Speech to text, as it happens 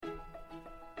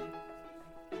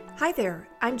Hi there,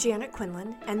 I'm Janet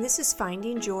Quinlan, and this is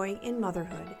Finding Joy in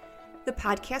Motherhood, the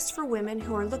podcast for women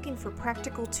who are looking for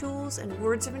practical tools and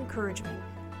words of encouragement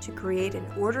to create an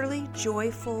orderly,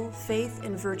 joyful, faith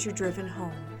and virtue-driven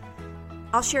home.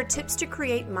 I'll share tips to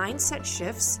create mindset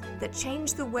shifts that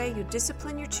change the way you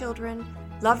discipline your children,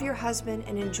 love your husband,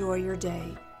 and enjoy your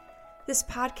day. This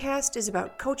podcast is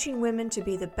about coaching women to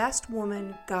be the best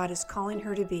woman God is calling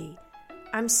her to be.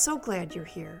 I'm so glad you're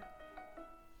here.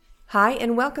 Hi,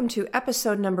 and welcome to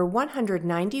episode number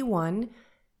 191,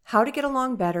 How to Get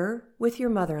Along Better with Your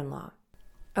Mother-in-Law.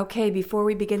 Okay, before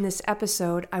we begin this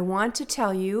episode, I want to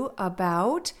tell you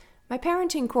about my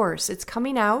parenting course. It's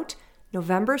coming out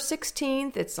November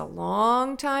 16th. It's a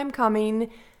long time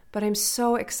coming, but I'm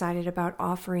so excited about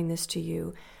offering this to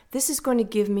you. This is going to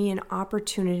give me an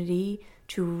opportunity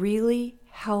to really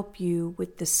help you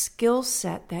with the skill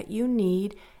set that you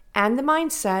need and the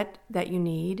mindset that you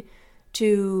need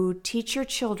to teach your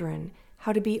children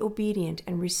how to be obedient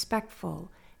and respectful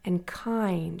and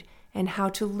kind, and how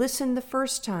to listen the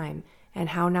first time, and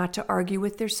how not to argue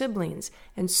with their siblings,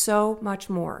 and so much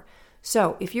more.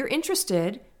 So if you're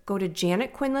interested, go to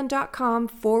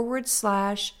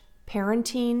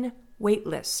janetquinlan.com/parenting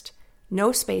waitlist.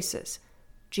 No spaces.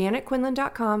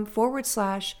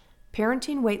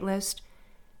 janetquinlan.com/parenting waitlist.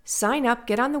 Sign up,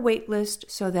 get on the waitlist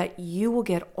so that you will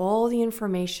get all the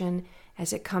information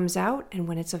as it comes out and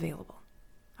when it's available.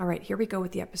 All right, here we go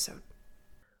with the episode.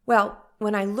 Well,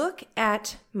 when I look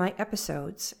at my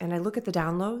episodes and I look at the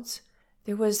downloads,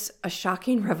 there was a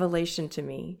shocking revelation to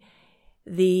me.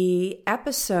 The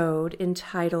episode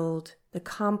entitled The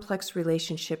Complex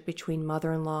Relationship Between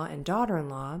Mother-in-Law and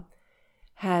Daughter-in-Law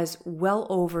has well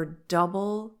over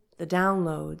double the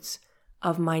downloads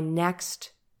of my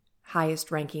next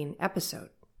highest ranking episode.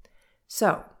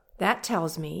 So that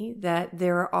tells me that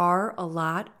there are a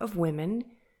lot of women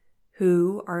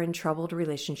who are in troubled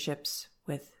relationships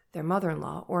with their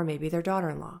mother-in-law or maybe their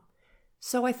daughter-in-law.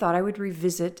 So I thought I would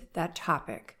revisit that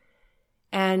topic.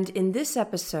 And in this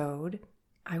episode,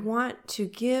 I want to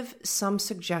give some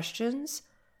suggestions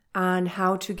on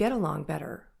how to get along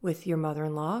better with your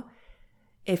mother-in-law.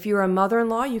 If you're a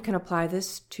mother-in-law, you can apply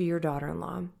this to your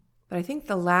daughter-in-law. But I think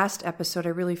the last episode I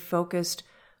really focused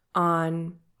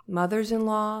on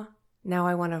mothers-in-law. Now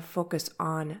I want to focus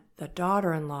on the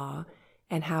daughter-in-law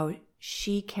and how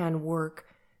she can work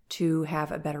to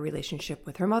have a better relationship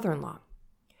with her mother-in-law.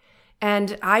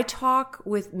 And I talk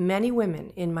with many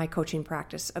women in my coaching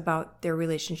practice about their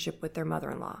relationship with their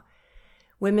mother-in-law.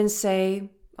 Women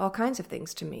say all kinds of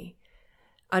things to me.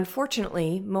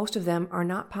 Unfortunately, most of them are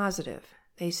not positive.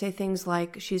 They say things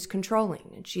like she's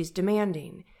controlling and she's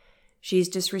demanding, she's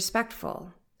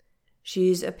disrespectful,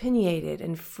 she's opinionated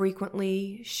and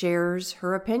frequently shares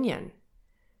her opinion.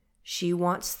 She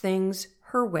wants things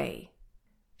her way.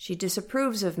 She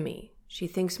disapproves of me. She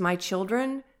thinks my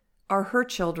children are her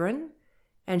children,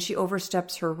 and she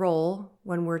oversteps her role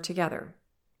when we're together.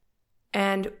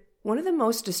 And one of the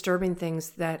most disturbing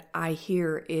things that I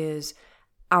hear is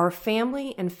our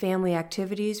family and family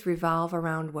activities revolve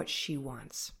around what she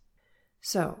wants.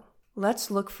 So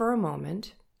let's look for a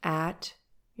moment at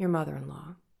your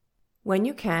mother-in-law. When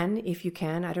you can, if you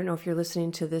can, I don't know if you're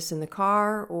listening to this in the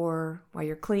car or while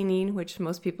you're cleaning, which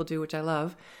most people do, which I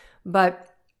love, but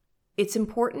it's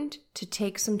important to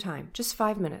take some time, just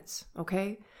 5 minutes,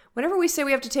 okay? Whenever we say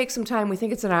we have to take some time, we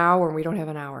think it's an hour and we don't have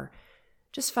an hour.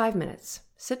 Just 5 minutes.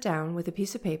 Sit down with a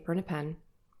piece of paper and a pen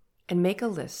and make a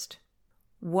list.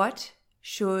 What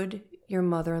should your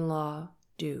mother-in-law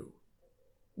do?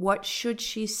 What should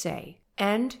she say?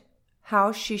 And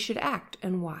how she should act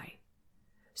and why?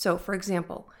 So, for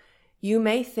example, you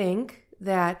may think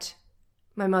that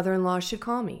my mother-in-law should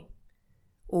call me,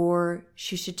 or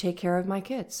she should take care of my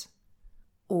kids,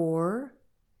 or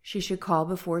she should call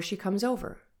before she comes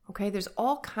over. Okay, there's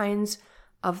all kinds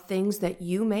of things that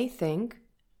you may think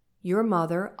your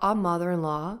mother, a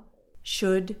mother-in-law,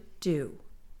 should do.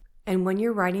 And when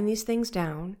you're writing these things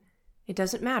down, it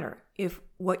doesn't matter if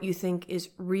what you think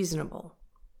is reasonable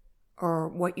or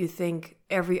what you think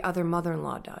every other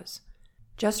mother-in-law does.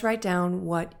 Just write down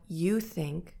what you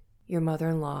think your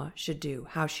mother-in-law should do,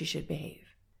 how she should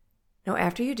behave. Now,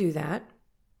 after you do that,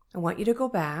 I want you to go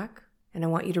back and I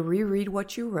want you to reread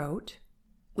what you wrote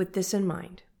with this in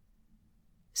mind.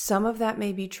 Some of that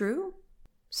may be true,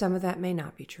 some of that may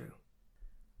not be true.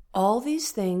 All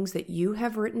these things that you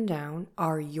have written down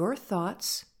are your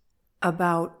thoughts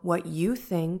about what you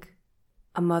think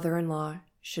a mother-in-law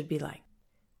should be like.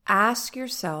 Ask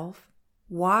yourself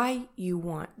why you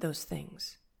want those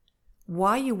things,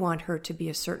 why you want her to be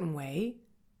a certain way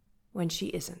when she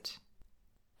isn't.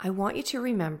 I want you to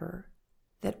remember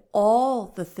that all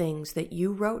the things that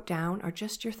you wrote down are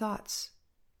just your thoughts.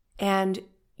 And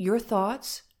your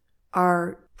thoughts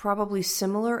are probably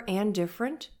similar and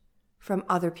different from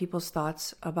other people's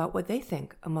thoughts about what they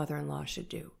think a mother-in-law should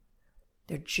do.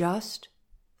 They're just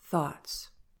thoughts.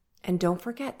 And don't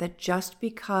forget that just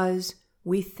because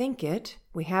we think it,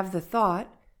 we have the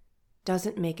thought,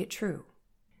 doesn't make it true.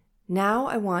 Now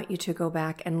I want you to go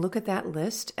back and look at that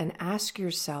list and ask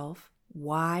yourself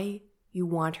why you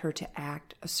want her to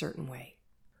act a certain way.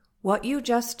 What you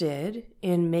just did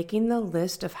in making the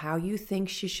list of how you think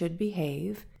she should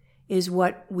behave is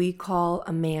what we call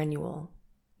a manual.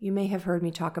 You may have heard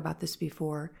me talk about this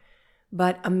before,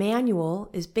 but a manual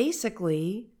is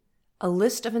basically a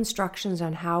list of instructions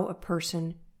on how a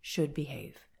person should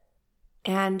behave.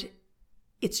 And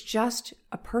it's just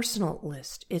a personal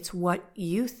list. It's what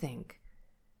you think.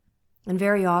 And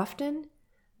very often,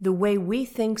 the way we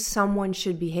think someone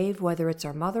should behave, whether it's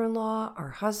our mother-in-law, our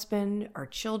husband, our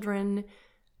children,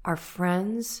 our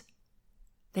friends,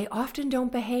 they often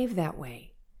don't behave that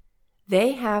way.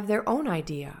 They have their own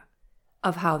idea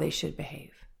of how they should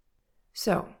behave.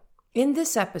 So, in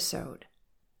this episode,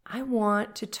 I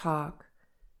want to talk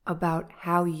about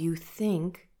how you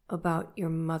think about your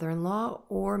mother-in-law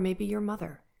or maybe your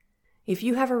mother. If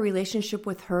you have a relationship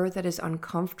with her that is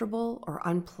uncomfortable or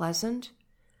unpleasant,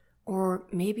 or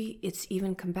maybe it's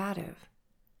even combative,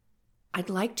 I'd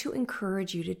like to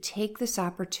encourage you to take this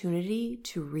opportunity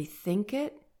to rethink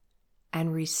it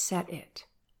and reset it.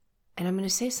 And I'm going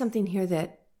to say something here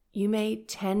that you may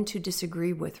tend to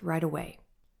disagree with right away,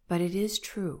 but it is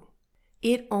true.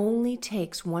 It only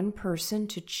takes one person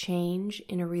to change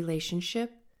in a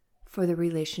relationship for the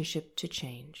relationship to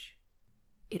change.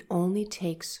 It only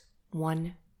takes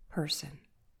one person.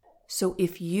 So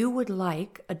if you would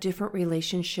like a different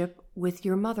relationship with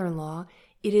your mother-in-law,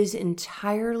 it is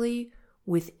entirely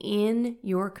within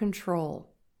your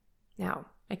control. Now,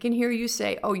 I can hear you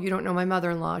say, oh, you don't know my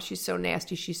mother-in-law. She's so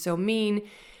nasty. She's so mean.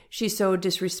 She's so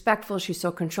disrespectful. She's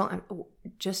so controlling.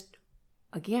 Just,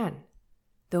 again,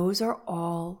 those are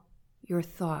all your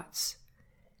thoughts.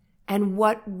 And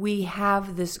what we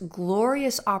have this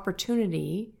glorious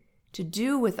opportunity to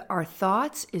do with our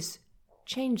thoughts is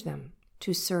change them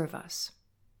to serve us.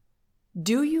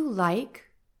 Do you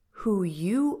like who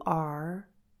you are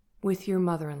with your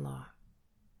mother-in-law?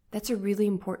 That's a really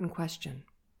important question.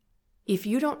 If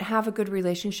you don't have a good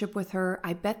relationship with her,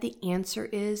 I bet the answer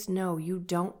is no, you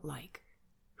don't like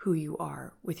who you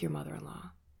are with your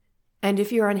mother-in-law. And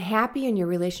if you're unhappy in your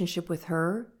relationship with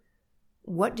her,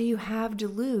 what do you have to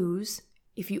lose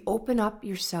if you open up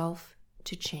yourself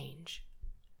to change?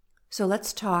 So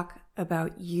let's talk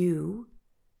about you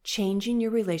changing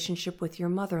your relationship with your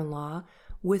mother-in-law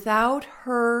without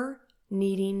her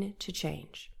needing to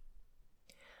change.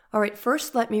 All right,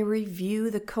 first let me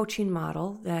review the coaching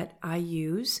model that I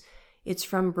use. It's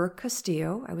from Brooke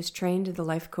Castillo. I was trained in the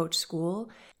Life Coach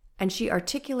School, and she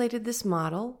articulated this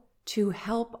model to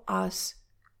help us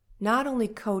not only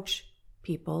coach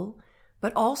people,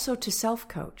 but also to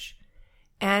self-coach.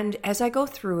 And as I go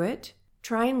through it,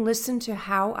 try and listen to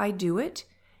how I do it,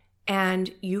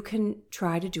 and you can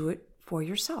try to do it for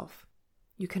yourself.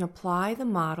 You can apply the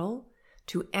model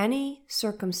to any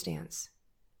circumstance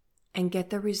and get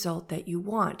the result that you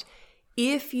want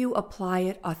if you apply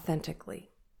it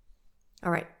authentically.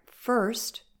 All right,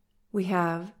 first we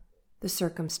have the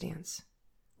circumstance.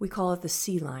 We call it the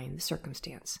C line, the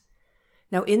circumstance.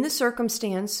 Now, in the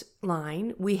circumstance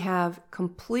line, we have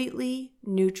completely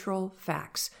neutral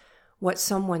facts. What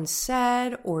someone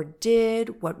said or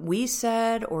did, what we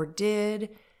said or did,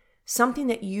 something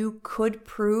that you could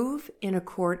prove in a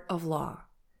court of law.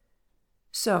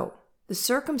 So, the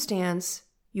circumstance,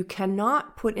 you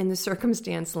cannot put in the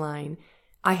circumstance line,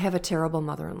 I have a terrible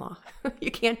mother-in-law.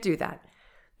 You can't do that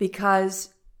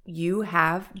because you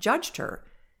have judged her.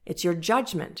 It's your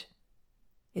judgment.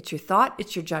 It's your thought,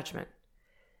 it's your judgment.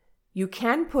 You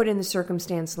can put in the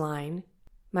circumstance line,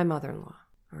 my mother-in-law,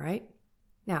 all right?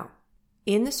 Now,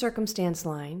 in the circumstance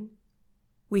line,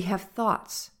 we have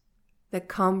thoughts that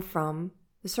come from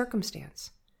the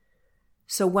circumstance.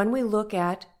 So when we look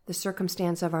at the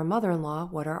circumstance of our mother-in-law,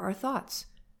 what are our thoughts?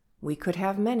 We could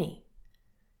have many.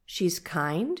 She's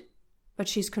kind, but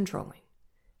she's controlling.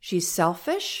 She's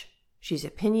selfish, she's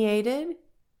opinionated,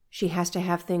 she has to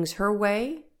have things her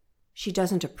way, she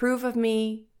doesn't approve of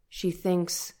me, she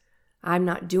thinks I'm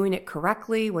not doing it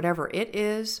correctly, whatever it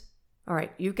is. All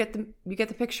right, you get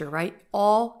the picture, right?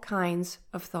 All kinds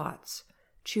of thoughts.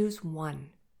 Choose one.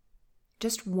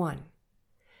 Just one.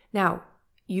 Now,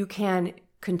 you can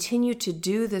continue to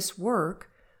do this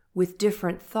work with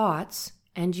different thoughts,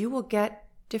 and you will get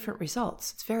different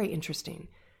results. It's very interesting.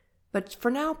 But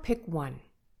for now, pick one.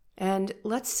 And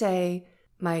let's say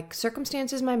my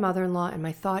circumstance is my mother-in-law and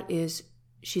my thought is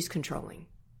she's controlling.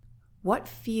 What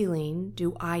feeling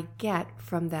do I get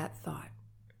from that thought?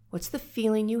 What's the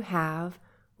feeling you have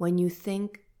when you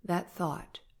think that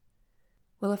thought?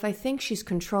 Well, if I think she's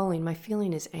controlling, my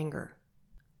feeling is anger.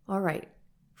 All right,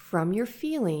 from your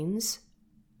feelings,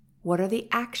 what are the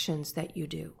actions that you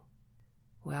do?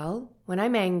 Well, when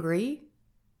I'm angry,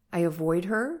 I avoid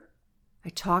her. I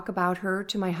talk about her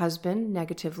to my husband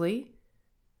negatively.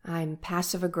 I'm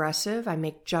passive-aggressive. I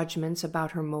make judgments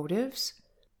about her motives.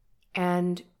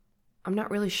 And I'm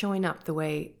not really showing up the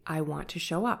way I want to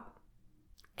show up.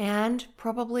 And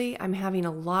probably I'm having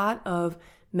a lot of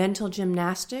mental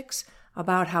gymnastics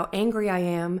about how angry I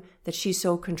am that she's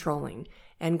so controlling,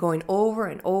 and going over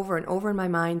and over and over in my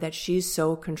mind that she's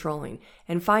so controlling,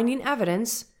 and finding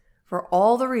evidence for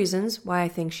all the reasons why I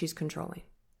think she's controlling.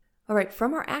 All right,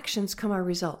 from our actions come our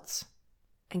results.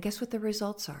 And guess what the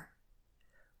results are?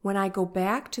 When I go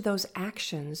back to those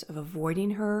actions of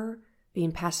avoiding her,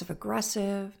 being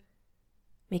passive-aggressive,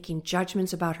 making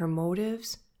judgments about her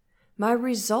motives, my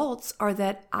results are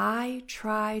that I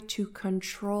try to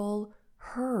control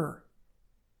her.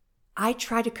 I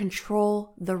try to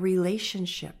control the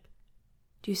relationship.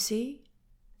 Do you see?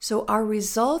 So our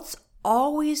results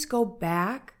always go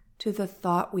back to the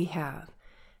thought we have.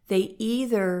 They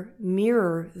either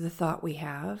mirror the thought we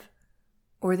have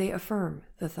or they affirm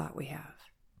the thought we have.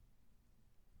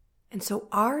 And so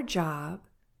our job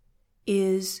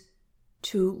is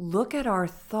to look at our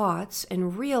thoughts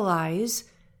and realize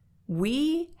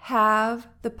we have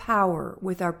the power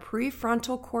with our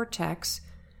prefrontal cortex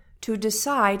to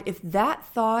decide if that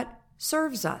thought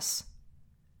serves us.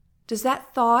 Does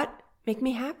that thought make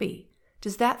me happy?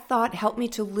 Does that thought help me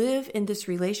to live in this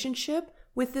relationship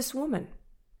with this woman?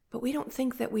 But we don't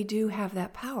think that we do have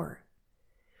that power.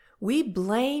 We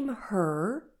blame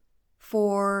her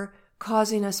for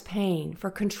causing us pain, for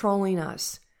controlling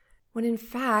us, when in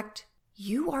fact,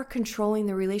 you are controlling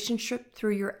the relationship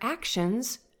through your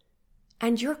actions,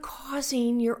 and you're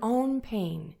causing your own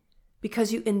pain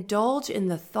because you indulge in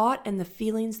the thought and the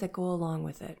feelings that go along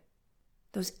with it.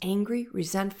 Those angry,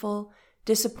 resentful,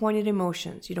 disappointed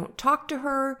emotions. You don't talk to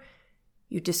her,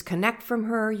 you disconnect from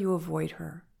her, you avoid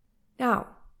her. Now,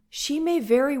 she may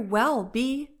very well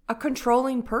be a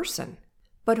controlling person,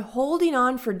 but holding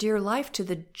on for dear life to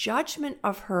the judgment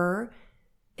of her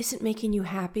isn't making you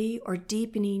happy or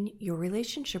deepening your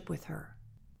relationship with her.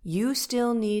 You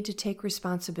still need to take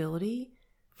responsibility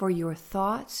for your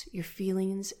thoughts, your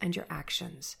feelings, and your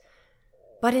actions.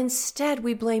 But instead,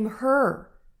 we blame her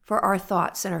for our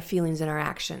thoughts and our feelings and our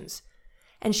actions.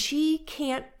 And she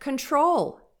can't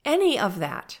control any of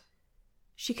that.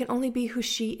 She can only be who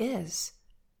she is.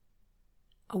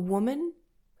 A woman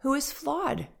who is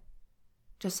flawed,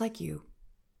 just like you,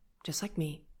 just like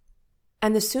me.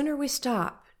 And the sooner we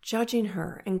stop judging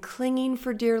her and clinging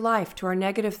for dear life to our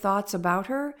negative thoughts about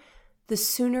her, the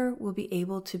sooner we'll be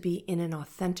able to be in an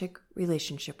authentic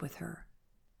relationship with her.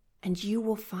 And you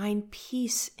will find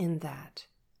peace in that.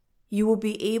 You will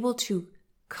be able to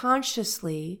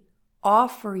consciously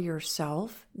offer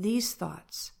yourself these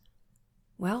thoughts.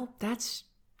 Well, that's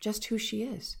just who she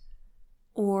is.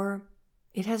 Or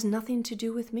it has nothing to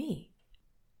do with me.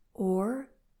 Or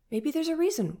maybe there's a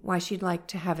reason why she'd like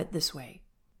to have it this way.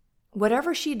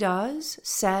 Whatever she does,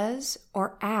 says,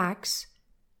 or acts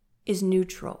is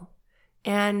neutral.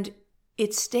 And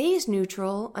it stays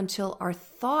neutral until our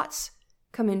thoughts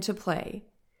come into play.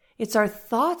 It's our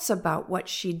thoughts about what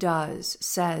she does,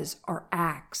 says, or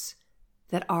acts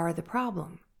that are the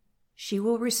problem. She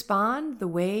will respond the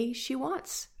way she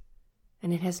wants,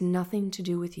 and it has nothing to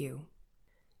do with you.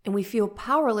 And we feel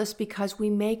powerless because we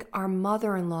make our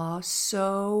mother-in-law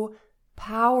so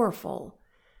powerful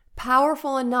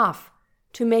enough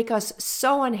to make us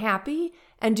so unhappy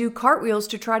and do cartwheels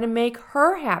to try to make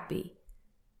her happy.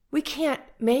 We can't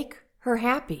make her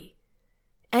happy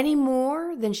any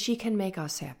more than she can make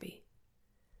us happy.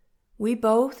 We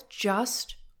both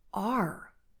just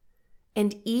are.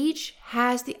 And each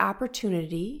has the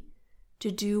opportunity to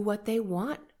do what they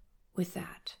want with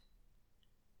that.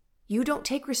 You don't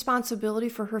take responsibility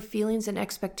for her feelings and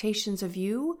expectations of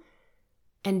you,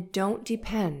 and don't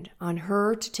depend on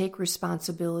her to take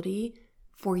responsibility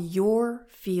for your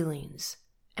feelings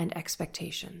and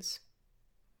expectations.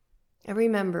 I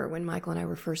remember when Michael and I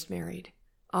were first married,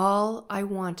 all I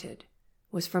wanted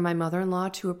was for my mother-in-law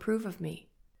to approve of me.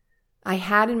 I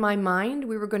had in my mind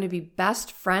we were going to be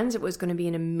best friends. It was going to be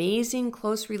an amazing,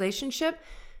 close relationship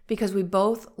because we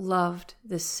both loved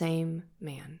the same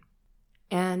man.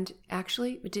 And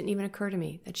actually, it didn't even occur to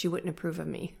me that she wouldn't approve of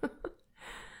me.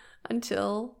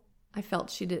 until I felt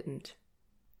she didn't.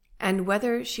 And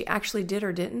whether she actually did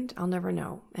or didn't, I'll never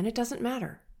know. And it doesn't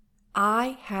matter.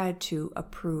 I had to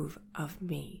approve of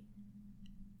me.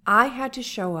 I had to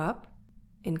show up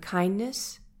in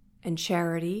kindness and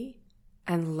charity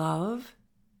and love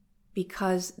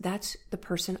because that's the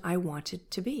person I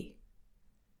wanted to be.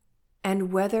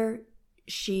 And whether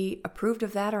she approved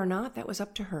of that or not, that was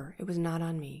up to her. It was not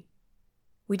on me.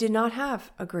 We did not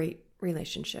have a great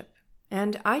relationship,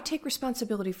 and I take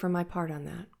responsibility for my part on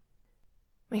that.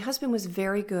 My husband was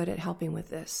very good at helping with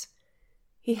this.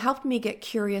 He helped me get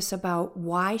curious about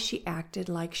why she acted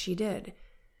like she did.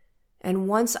 And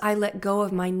once I let go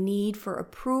of my need for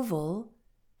approval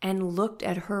and looked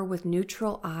at her with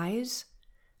neutral eyes,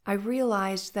 I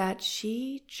realized that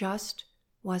she just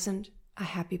wasn't a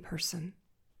happy person.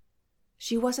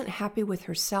 She wasn't happy with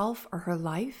herself or her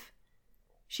life.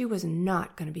 She was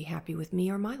not going to be happy with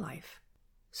me or my life.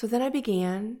 So then I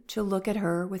began to look at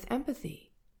her with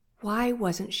empathy. Why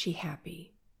wasn't she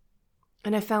happy?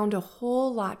 And I found a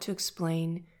whole lot to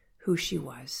explain who she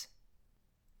was.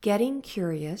 Getting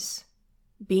curious,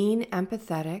 being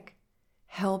empathetic,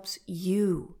 helps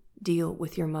you deal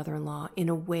with your mother-in-law in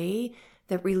a way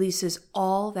that releases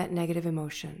all that negative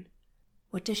emotion.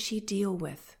 What does she deal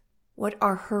with? What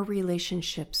are her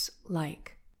relationships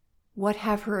like? What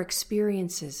have her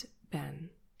experiences been?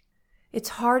 It's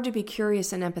hard to be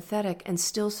curious and empathetic and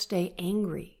still stay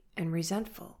angry and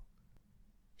resentful.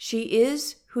 She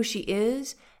is who she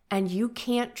is, and you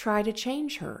can't try to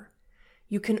change her.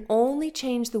 You can only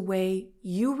change the way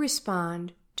you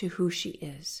respond to who she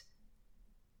is.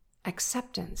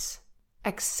 Acceptance.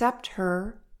 Accept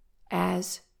her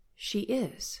as she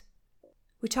is.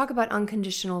 We talk about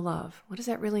unconditional love. What does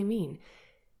that really mean?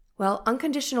 Well,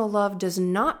 unconditional love does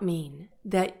not mean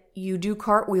that you do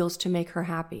cartwheels to make her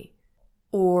happy,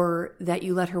 or that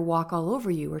you let her walk all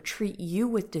over you or treat you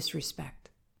with disrespect.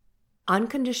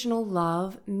 Unconditional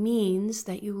love means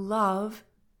that you love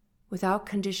without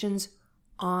conditions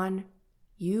on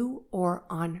you or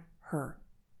on her.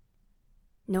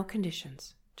 No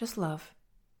conditions, just love,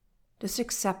 just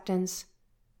acceptance.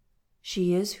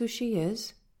 She is who she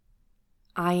is.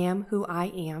 I am who I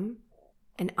am,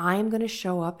 and I am going to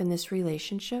show up in this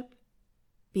relationship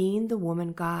being the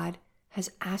woman God has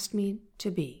asked me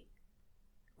to be.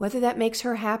 Whether that makes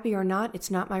her happy or not, it's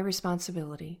not my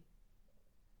responsibility.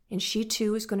 And she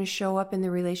too is going to show up in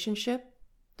the relationship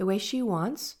the way she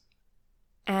wants.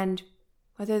 And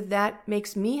whether that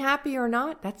makes me happy or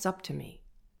not, that's up to me.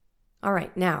 All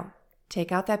right, now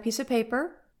take out that piece of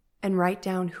paper and write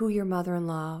down who your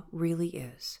mother-in-law really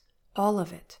is. All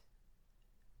of it.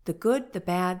 The good, the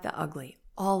bad, the ugly,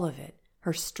 all of it.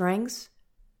 Her strengths,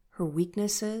 her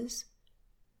weaknesses,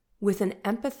 with an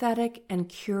empathetic and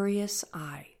curious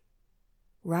eye.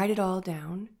 Write it all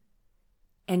down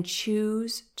and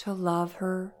choose to love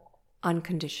her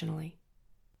unconditionally.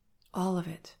 All of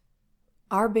it.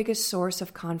 Our biggest source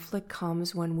of conflict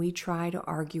comes when we try to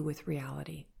argue with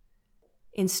reality.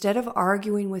 Instead of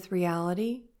arguing with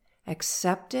reality,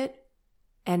 accept it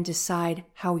and decide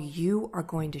how you are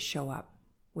going to show up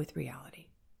with reality.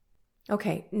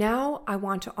 Okay, now I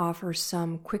want to offer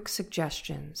some quick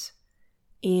suggestions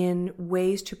in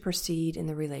ways to proceed in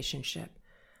the relationship.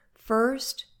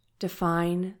 First,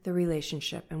 define the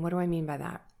relationship. And what do I mean by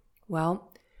that?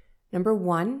 Well, number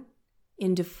one,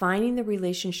 in defining the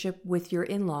relationship with your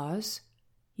in-laws,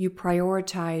 you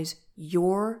prioritize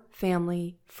your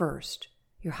family first.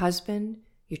 Your husband,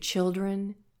 your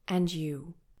children, and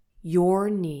you. Your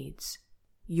needs.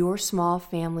 Your small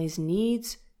family's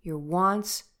needs, your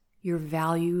wants, your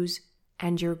values,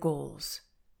 and your goals.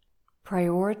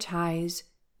 Prioritize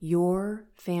your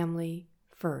family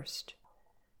first.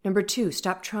 Number two,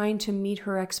 stop trying to meet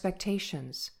her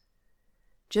expectations.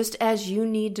 Just as you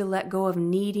need to let go of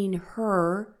needing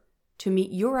her to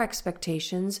meet your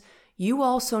expectations, you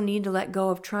also need to let go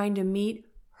of trying to meet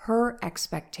her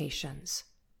expectations.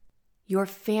 Your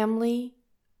family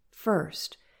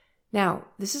first. Now,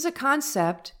 this is a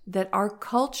concept that our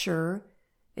culture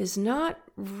is not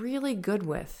really good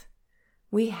with.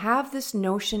 We have this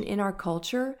notion in our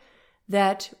culture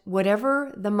that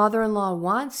whatever the mother-in-law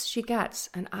wants, she gets.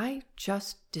 And I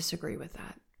just disagree with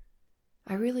that.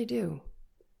 I really do.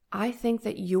 I think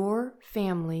that your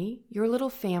family, your little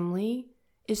family,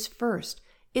 is first.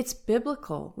 It's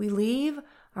biblical. We leave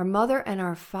our mother and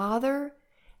our father,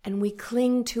 and we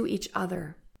cling to each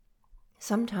other.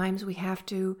 Sometimes we have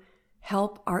to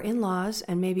help our in-laws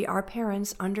and maybe our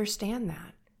parents understand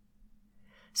that.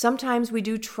 Sometimes we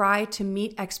do try to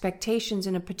meet expectations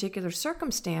in a particular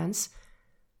circumstance,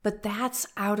 but that's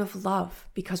out of love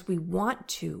because we want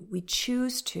to, we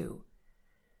choose to.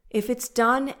 If it's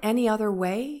done any other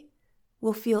way,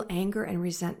 we'll feel anger and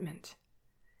resentment.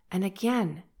 And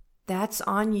again, that's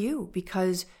on you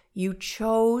because you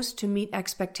chose to meet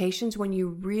expectations when you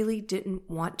really didn't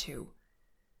want to.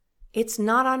 It's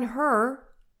not on her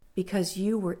because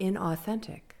you were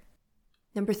inauthentic.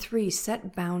 Number 3,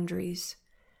 set boundaries.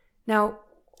 Now,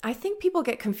 I think people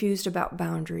get confused about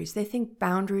boundaries. They think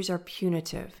boundaries are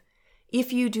punitive.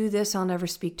 If you do this, I'll never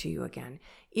speak to you again.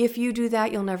 If you do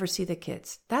that, you'll never see the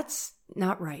kids. That's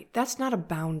not right. That's not a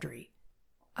boundary.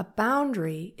 A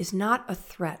boundary is not a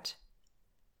threat.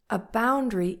 A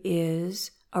boundary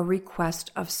is a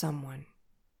request of someone.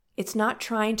 It's not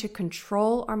trying to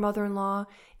control our mother-in-law.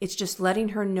 It's just letting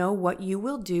her know what you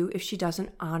will do if she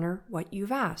doesn't honor what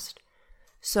you've asked.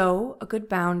 So a good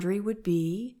boundary would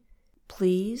be,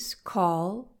 please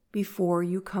call before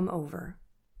you come over.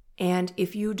 And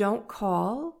if you don't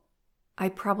call, I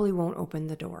probably won't open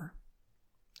the door.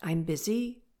 I'm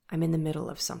busy. I'm in the middle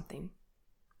of something.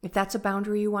 If that's a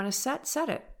boundary you want to set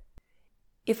it.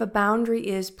 If a boundary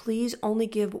is, please only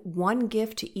give one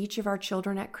gift to each of our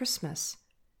children at Christmas.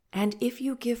 And if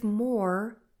you give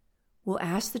more, we'll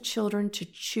ask the children to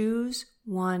choose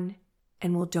one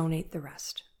and we'll donate the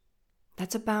rest.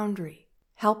 That's a boundary.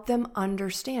 Help them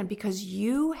understand because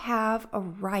you have a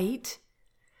right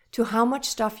to how much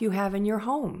stuff you have in your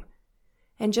home.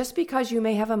 And just because you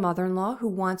may have a mother-in-law who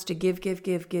wants to give,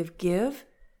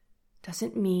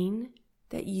 doesn't mean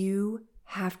that you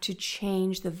have to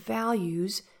change the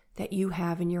values that you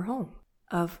have in your home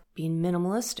of being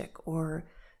minimalistic or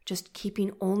just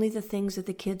keeping only the things that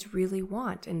the kids really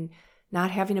want and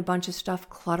not having a bunch of stuff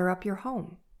clutter up your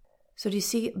home. So do you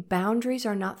see, boundaries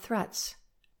are not threats.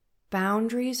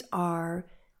 Boundaries are,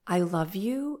 I love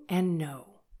you and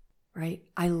no, right?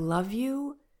 I love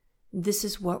you. This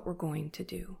is what we're going to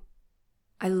do.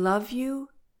 I love you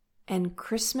and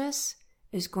Christmas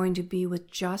is going to be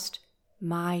with just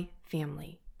my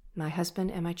family, my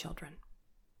husband and my children.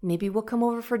 Maybe we'll come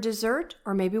over for dessert,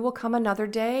 or maybe we'll come another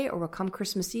day, or we'll come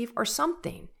Christmas Eve or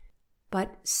something.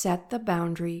 But set the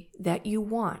boundary that you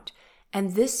want.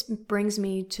 And this brings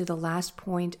me to the last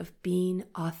point of being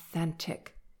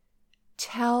authentic.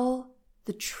 Tell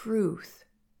the truth.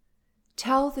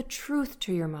 Tell the truth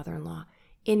to your mother-in-law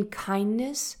in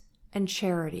kindness and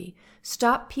charity.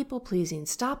 Stop people-pleasing.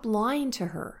 Stop lying to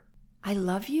her. I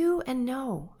love you, and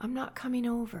no, I'm not coming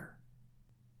over.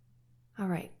 All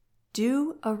right.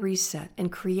 Do a reset and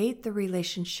create the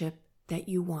relationship that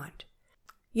you want.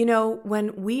 You know,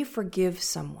 when we forgive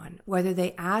someone, whether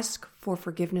they ask for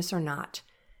forgiveness or not,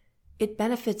 it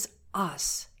benefits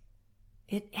us.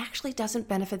 It actually doesn't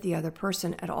benefit the other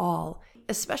person at all,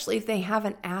 especially if they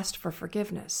haven't asked for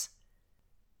forgiveness.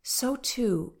 So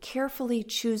too, carefully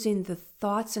choosing the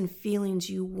thoughts and feelings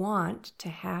you want to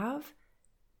have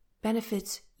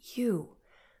benefits you.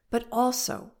 But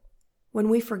also, when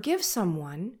we forgive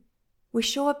someone, we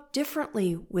show up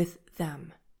differently with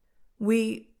them.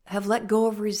 We have let go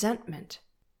of resentment.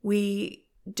 We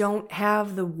don't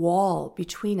have the wall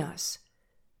between us.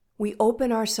 We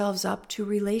open ourselves up to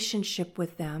relationship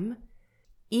with them,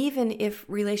 even if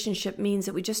relationship means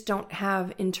that we just don't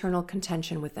have internal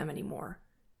contention with them anymore.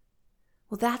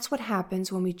 Well, that's what happens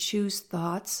when we choose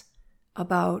thoughts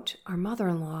about our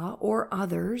mother-in-law or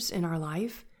others in our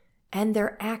life and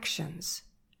their actions.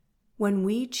 When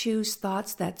we choose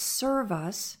thoughts that serve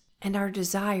us and our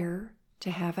desire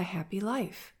to have a happy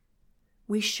life,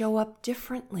 we show up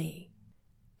differently.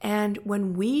 And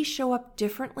when we show up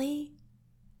differently,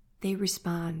 they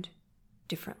respond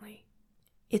differently.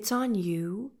 It's on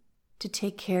you to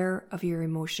take care of your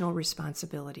emotional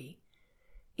responsibility.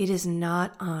 It is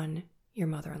not on your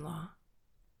mother-in-law.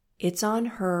 It's on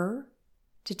her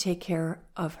to take care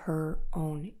of her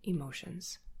own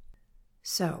emotions.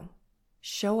 So,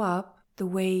 show up the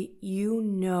way you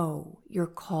know you're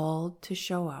called to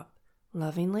show up,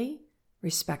 lovingly,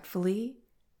 respectfully,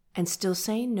 and still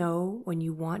saying no when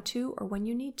you want to or when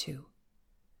you need to.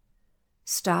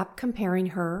 Stop comparing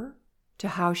her to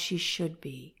how she should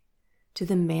be, to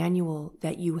the manual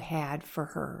that you had for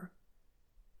her,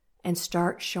 and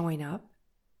start showing up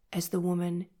as the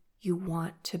woman you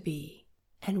want to be.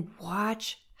 And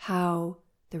watch how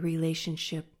the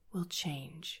relationship will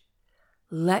change.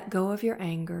 Let go of your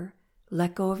anger,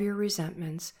 let go of your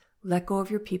resentments, let go of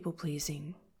your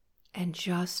people-pleasing, and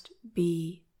just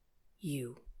be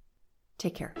you.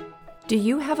 Take care. Do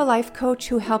you have a life coach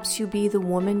who helps you be the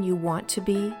woman you want to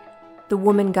be, the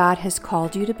woman God has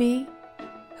called you to be?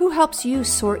 Who helps you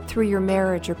sort through your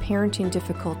marriage or parenting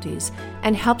difficulties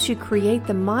and helps you create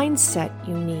the mindset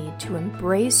you need to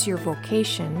embrace your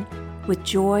vocation with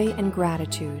joy and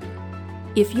gratitude?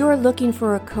 If you're looking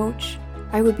for a coach,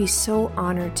 I would be so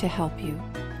honored to help you.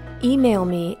 Email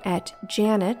me at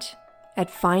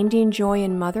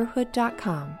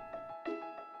janet@findingjoyinmotherhood.com.